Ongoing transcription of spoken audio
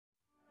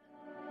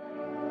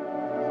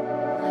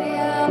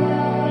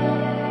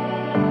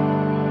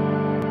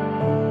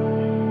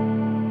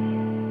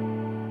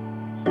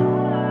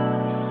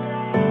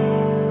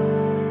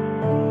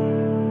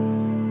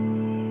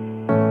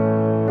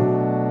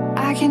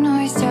know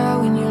it's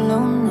hard when you're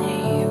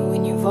lonely,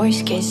 when your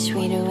voice gets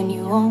sweeter when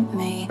you want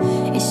me.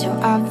 It's so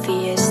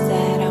obvious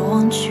that I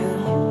want you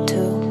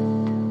to.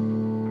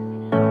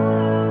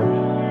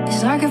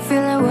 'Cause I can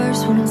feel it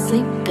worse when I'm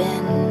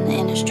sleeping,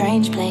 in a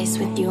strange place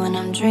with you when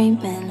I'm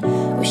dreaming,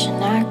 wishing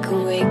I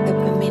could wake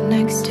up and be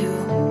next to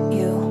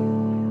you.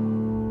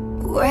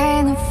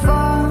 When the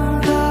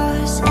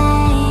focus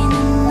ain't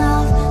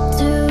enough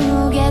to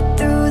get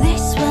through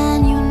this, when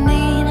you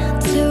need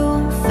to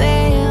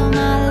feel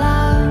my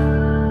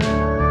love,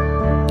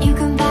 you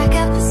can pack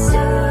up a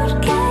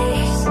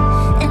suitcase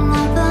and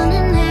hop on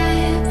an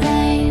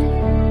airplane.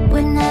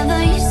 Whenever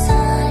your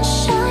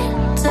sunshine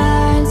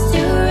turns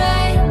to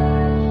rain,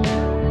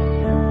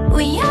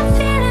 when you're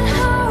feeling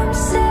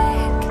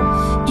homesick,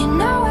 you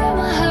know where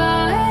my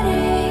heart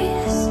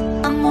is.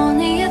 I'm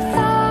only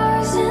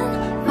 1,000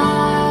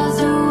 miles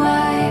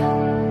away.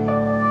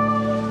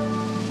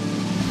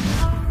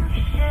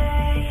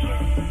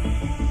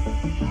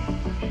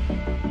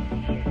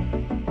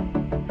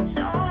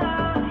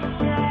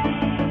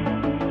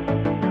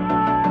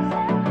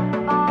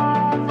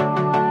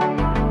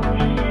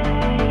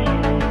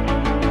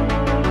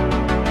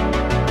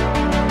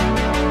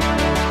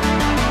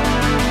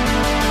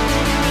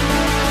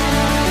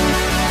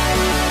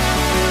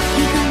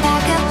 You can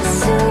pack up a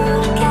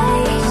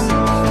suitcase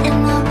and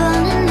hop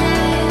on an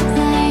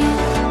airplane.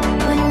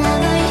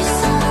 Whenever your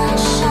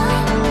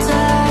sunshine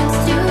turns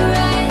to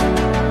rain,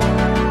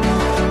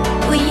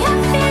 when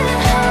you're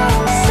feeling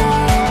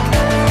homesick,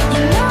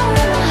 you know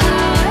where my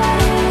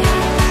heart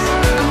is.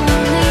 I'm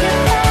only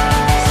 1,000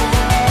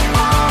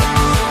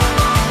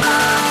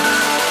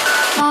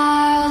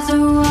 miles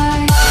away.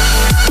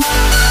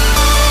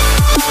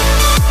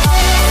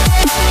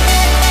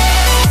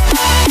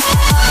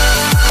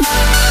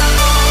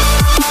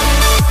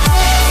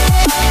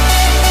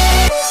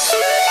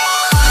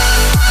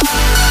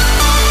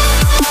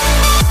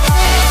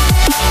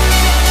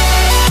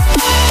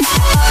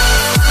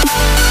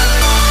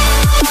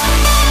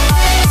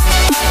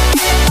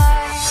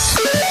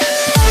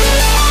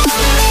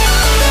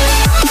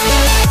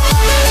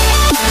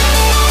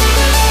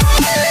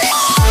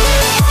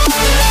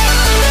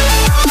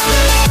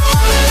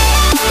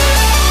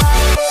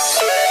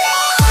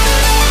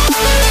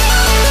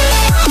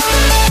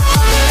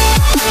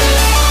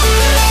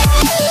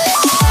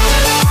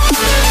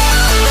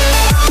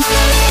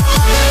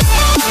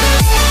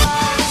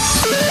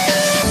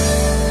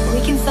 We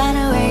can find a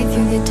way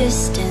through the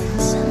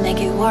distance, make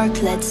it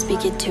work, let's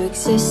speak it to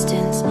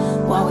existence,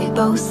 while we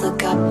both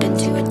look up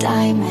into a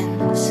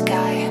diamond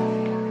sky.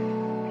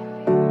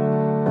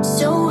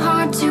 So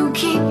hard to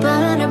keep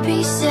out of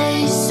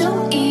pieces,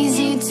 so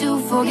easy to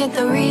forget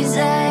the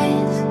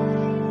reasons,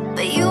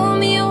 but you and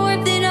me are